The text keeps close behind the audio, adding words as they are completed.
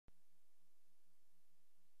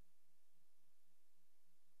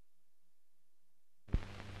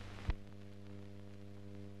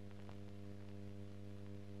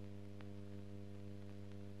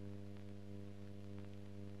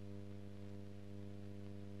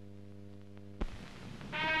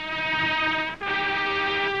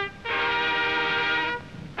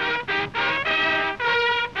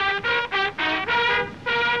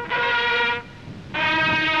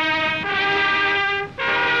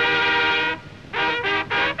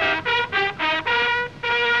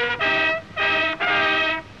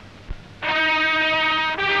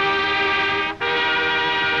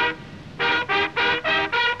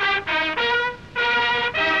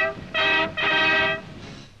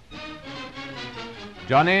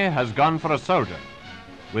Johnny has gone for a soldier.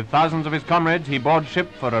 With thousands of his comrades, he boards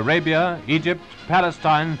ship for Arabia, Egypt,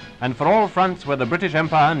 Palestine, and for all fronts where the British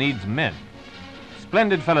Empire needs men.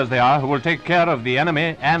 Splendid fellows they are who will take care of the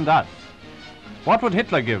enemy and us. What would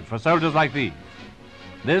Hitler give for soldiers like these?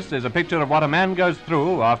 This is a picture of what a man goes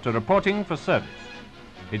through after reporting for service.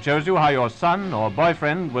 It shows you how your son or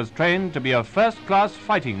boyfriend was trained to be a first-class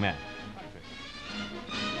fighting man.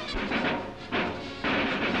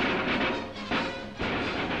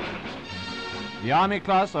 The army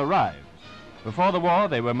class arrives. Before the war,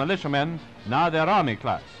 they were militiamen. Now they're army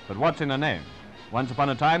class. But what's in a name? Once upon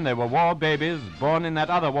a time, they were war babies born in that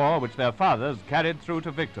other war which their fathers carried through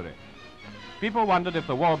to victory. People wondered if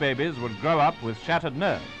the war babies would grow up with shattered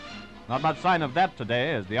nerves. Not much sign of that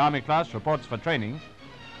today as the army class reports for training.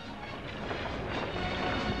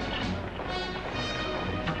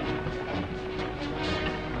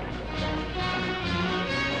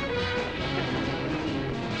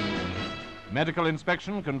 Medical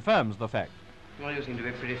inspection confirms the fact. Well, you seem to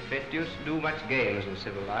be pretty fit. Do you do much games in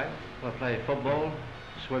civil life? Well, I play football,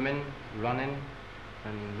 swimming, running,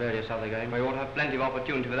 and various other games. Well, you ought to have plenty of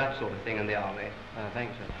opportunity for that sort of thing in the army.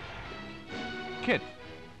 Thanks, sir. Kit.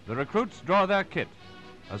 The recruits draw their kit.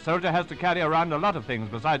 A soldier has to carry around a lot of things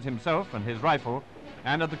besides himself and his rifle,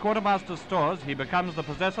 and at the Quartermaster's stores he becomes the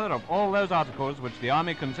possessor of all those articles which the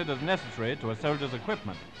army considers necessary to a soldier's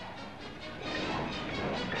equipment.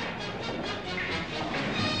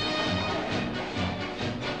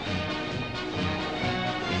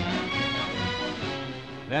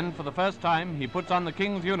 Then, for the first time, he puts on the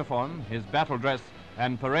King's uniform, his battle dress,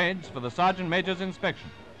 and parades for the Sergeant Major's inspection.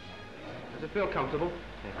 Does it feel comfortable?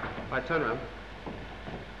 Yeah. Right, turn around.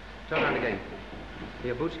 Turn around again. Are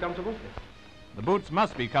your boots comfortable? The boots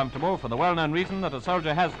must be comfortable for the well-known reason that a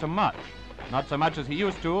soldier has to march. Not so much as he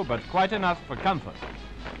used to, but quite enough for comfort.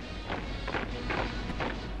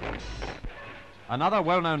 Another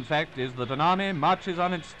well-known fact is that an army marches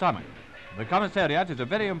on its stomach. The commissariat is a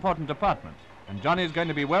very important department, and Johnny's going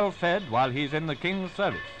to be well fed while he's in the King's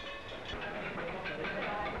service.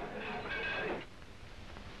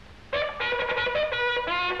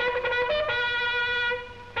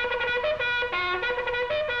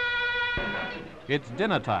 It's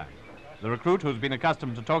dinner time. The recruit who's been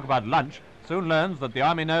accustomed to talk about lunch soon learns that the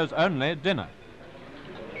army knows only dinner.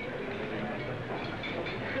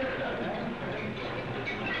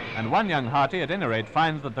 And one young hearty, at any rate,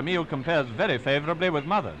 finds that the meal compares very favourably with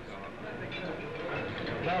Mother's.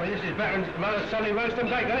 No, this is better than Mother's Sunday roast and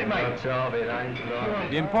bacon, isn't it, mate? That's all it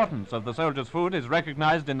ain't. The importance of the soldier's food is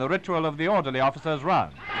recognised in the ritual of the orderly officer's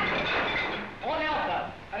round. Orderly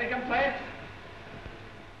officer, any complaints?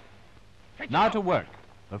 Now to work.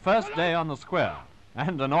 The first day on the square.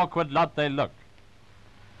 And an awkward lot they look.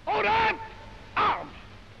 Hold on! Arms!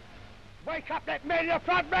 Wake up that man in the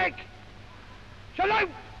front rank! Salute!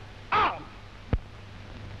 Arms!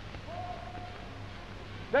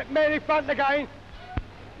 That man in front again!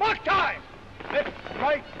 Mark time! Left,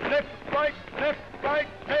 right, left, right, left, right,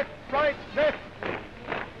 left, right, left.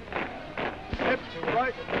 Left,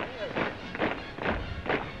 right.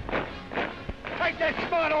 Take that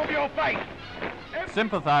smile off your face!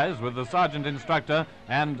 Sympathise with the sergeant instructor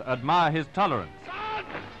and admire his tolerance. Son!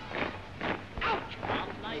 Out!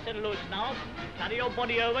 Arms nice and loose now. Carry your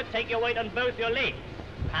body over, take your weight on both your legs.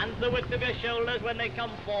 Hands the width of your shoulders when they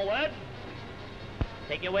come forward.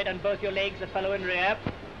 Take your weight on both your legs, the fellow in rear.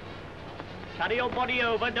 Carry your body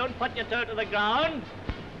over, don't put your toe to the ground.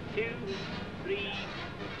 2, 3,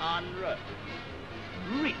 on row.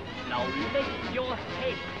 Reach. Now lift your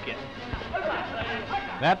head.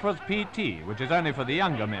 That was PT, which is only for the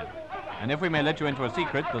younger men. And if we may let you into a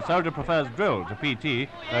secret, the soldier prefers drill to PT,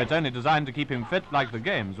 so it's only designed to keep him fit like the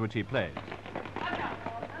games which he plays.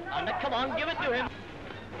 Now, come on, give it to him.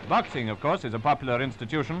 Boxing, of course, is a popular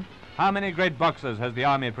institution. How many great boxers has the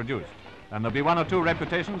army produced? And there'll be 1 or 2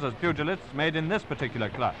 reputations as pugilists made in this particular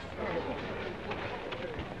class.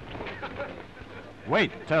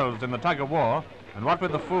 Weight tells in the tug-of-war, and what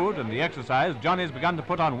with the food and the exercise, Johnny's begun to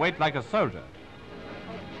put on weight like a soldier.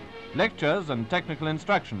 Lectures and technical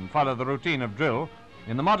instruction follow the routine of drill.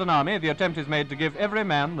 In the modern army, the attempt is made to give every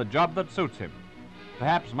man the job that suits him.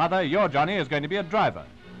 Perhaps, Mother, your Johnny is going to be a driver.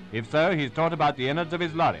 If so, he's taught about the innards of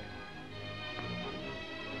his lorry.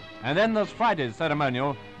 And then there's Friday's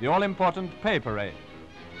ceremonial, the all-important pay parade.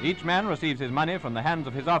 Each man receives his money from the hands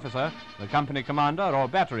of his officer, the company commander or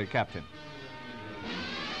battery captain.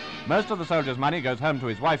 Most of the soldier's money goes home to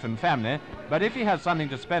his wife and family, but if he has something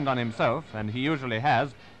to spend on himself, and he usually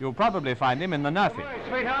has, you'll probably find him in the NAAFI. Hey,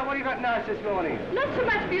 sweetheart, what have you got nice this morning? Not so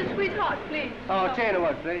much for your sweetheart, please. Oh, 10 or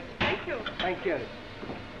what, please? Thank you. Thank you.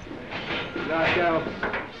 Nice girl.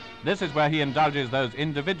 This is where he indulges those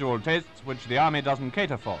individual tastes which the army doesn't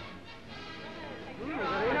cater for.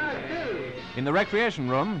 In the recreation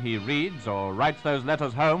room, he reads or writes those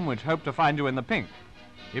letters home which hope to find you in the pink.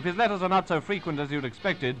 If his letters are not so frequent as you'd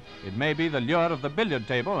expected, it may be the lure of the billiard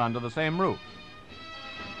table under the same roof.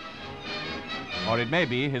 Or it may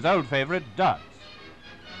be his old favorite, darts.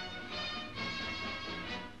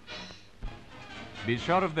 Be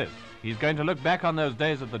sure of this, he's going to look back on those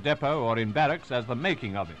days at the depot or in barracks as the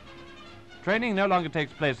making of it. Training no longer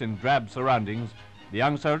takes place in drab surroundings. The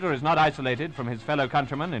young soldier is not isolated from his fellow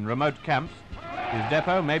countrymen in remote camps. His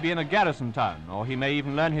depot may be in a garrison town, or he may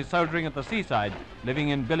even learn his soldiering at the seaside, living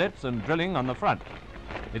in billets and drilling on the front.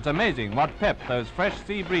 It's amazing what pep those fresh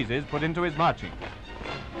sea breezes put into his marching.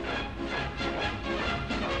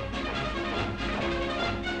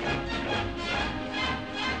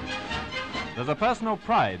 There's a personal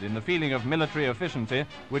pride in the feeling of military efficiency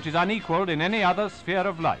which is unequaled in any other sphere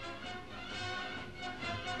of life.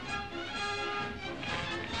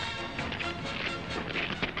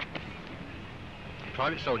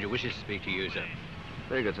 Private soldier wishes to speak to you, sir.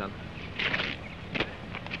 Very good, son.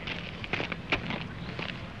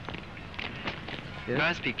 Yes? May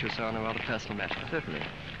I speak to you, sir, on a rather personal matter? Certainly.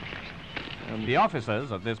 The officers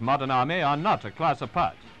of this modern army are not a class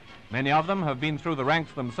apart. Many of them have been through the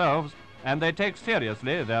ranks themselves, and they take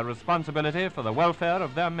seriously their responsibility for the welfare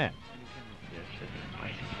of their men. Yes, certainly.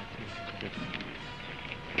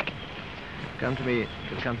 Come to me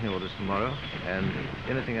to the company orders tomorrow, and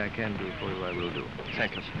anything I can do for you, I will do.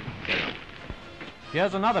 Thank you, sir.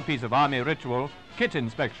 Here's another piece of army ritual, kit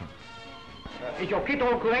inspection. Is your kit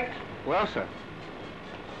all correct? Well, sir,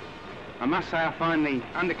 I must say I find the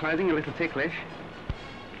underclothing a little ticklish.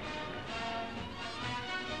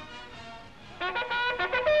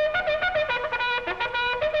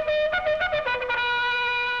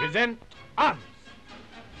 Present arms!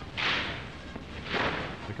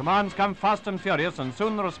 The commands come fast and furious, and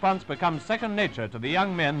soon the response becomes second nature to the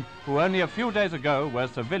young men who only a few days ago were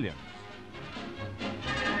civilians.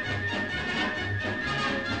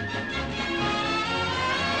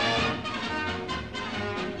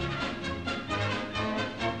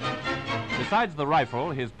 Besides the rifle,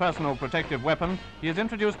 his personal protective weapon, he is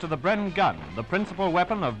introduced to the bren gun, the principal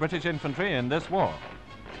weapon of British infantry in this war.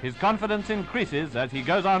 His confidence increases as he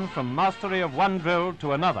goes on from mastery of one drill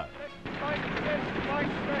to another.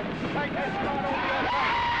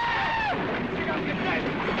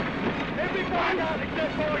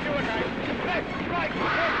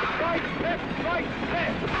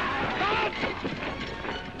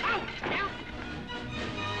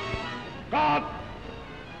 Guard!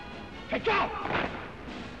 Take out!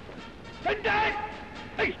 Sit down!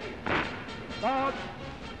 Hey! Guard!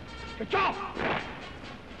 Take out!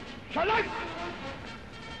 Salute!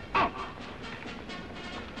 Out!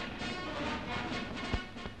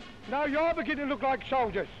 Now you're beginning to look like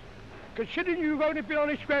soldiers. Considering you've only been on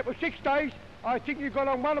this square for 6 days, I think you've gone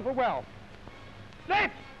on wonderful well.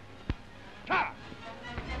 Left! Ta!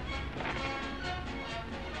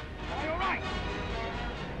 Are you all right?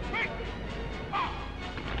 Quick! Up!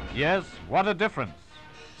 Yes, what a difference.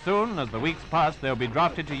 Soon, as the weeks pass, they'll be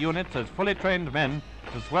drafted to units as fully trained men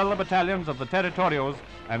to swell the battalions of the territorials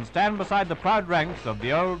and stand beside the proud ranks of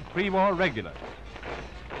the old pre-war regulars.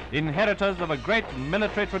 Inheritors of a great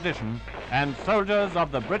military tradition and soldiers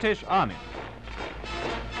of the British Army.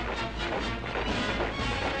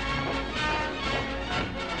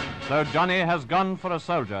 So Johnny has gone for a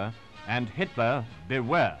soldier, and Hitler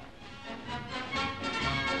beware.